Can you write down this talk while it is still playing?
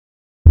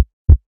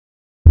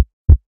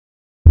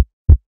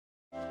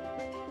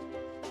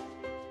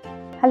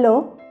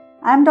Hello,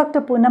 I am Dr.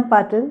 Poonam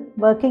Patil,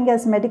 working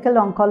as medical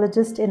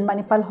oncologist in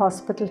Manipal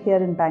Hospital here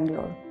in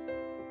Bangalore.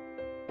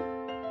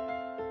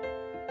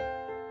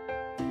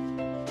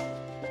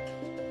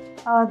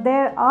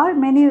 There are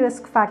many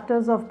risk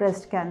factors of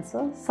breast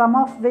cancer, some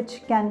of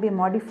which can be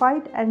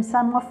modified and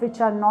some of which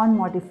are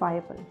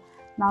non-modifiable.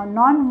 Now,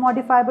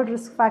 non-modifiable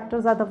risk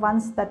factors are the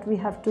ones that we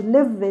have to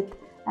live with,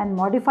 and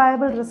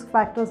modifiable risk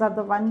factors are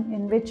the ones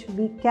in which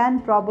we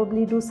can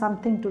probably do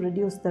something to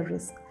reduce the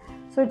risk.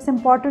 So it's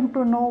important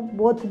to know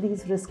both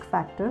these risk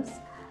factors.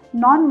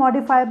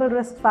 Non-modifiable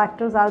risk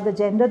factors are the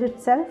gender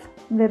itself.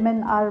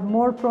 Women are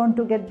more prone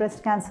to get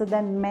breast cancer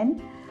than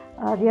men.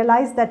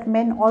 Realize that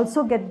men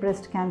also get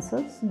breast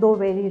cancers, though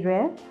very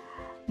rare.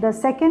 The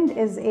second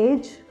is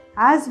age.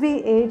 As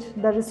we age,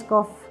 the risk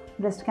of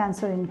breast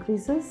cancer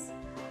increases.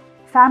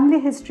 Family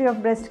history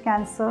of breast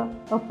cancer,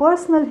 a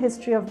personal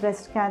history of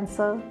breast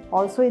cancer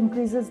also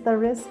increases the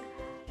risk.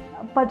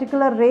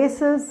 Particular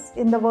races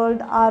in the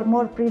world are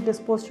more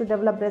predisposed to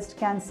develop breast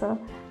cancer.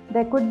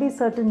 There could be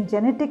certain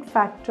genetic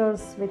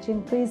factors which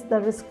increase the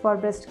risk for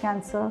breast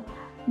cancer.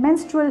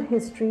 Menstrual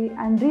history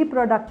and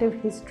reproductive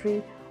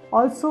history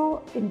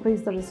also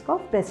increase the risk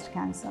of breast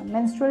cancer.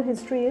 Menstrual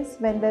history is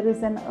when there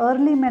is an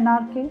early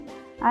menarche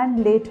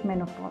and late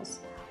menopause.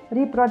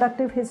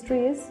 Reproductive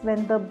history is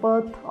when the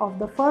birth of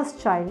the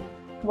first child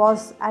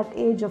was at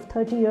age of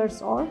 30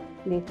 years or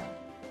later.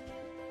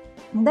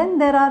 Then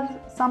there are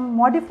some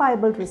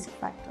modifiable risk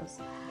factors.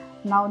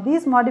 Now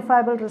these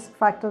modifiable risk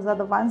factors are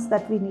the ones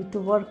that we need to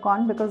work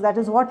on, because that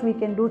is what we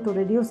can do to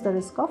reduce the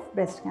risk of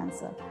breast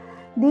cancer.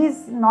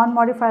 These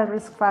non-modifiable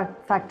risk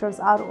factors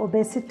are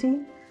obesity,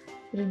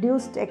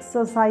 reduced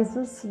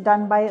exercises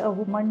done by a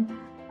woman,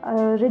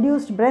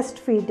 reduced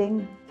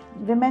breastfeeding.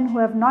 Women who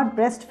have not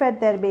breastfed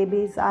their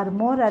babies are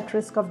more at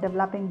risk of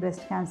developing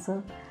breast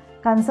cancer.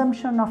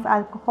 Consumption of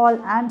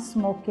alcohol and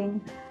smoking,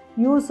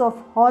 use of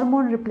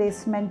hormone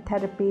replacement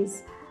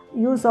therapies,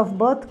 use of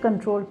birth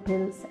control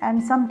pills,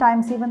 and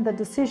sometimes even the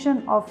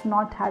decision of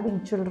not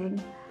having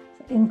children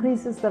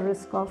increases the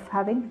risk of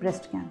having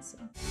breast cancer.